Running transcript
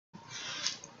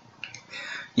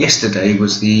Yesterday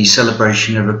was the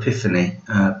celebration of Epiphany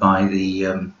by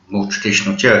the more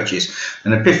traditional churches,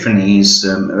 and Epiphany is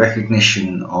a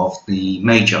recognition of the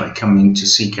Magi coming to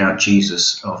seek out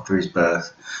Jesus after his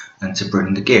birth and to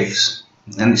bring the gifts.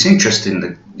 And it's interesting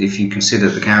that if you consider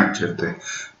the character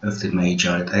of the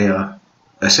Magi, they are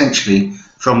essentially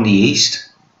from the East,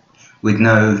 with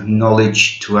no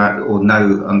knowledge to our, or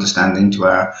no understanding to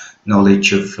our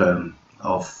knowledge of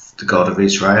the God of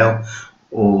Israel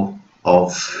or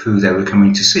of who they were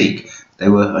coming to seek. They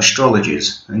were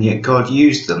astrologers, and yet God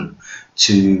used them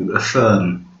to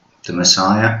affirm the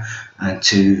Messiah and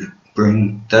to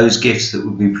bring those gifts that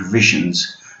would be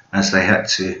provisions as they had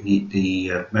to,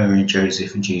 Mary and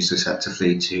Joseph and Jesus had to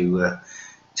flee to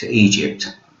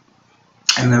Egypt.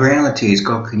 And the reality is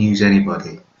God can use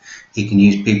anybody. He can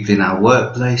use people in our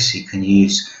workplace, he can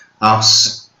use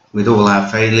us with all our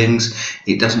failings.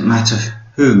 It doesn't matter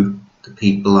who the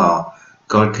people are.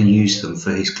 God can use them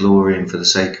for his glory and for the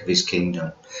sake of his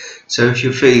kingdom. So if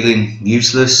you're feeling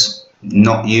useless,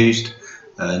 not used,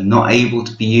 not able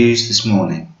to be used this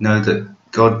morning, know that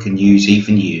God can use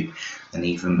even you and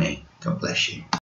even me. God bless you.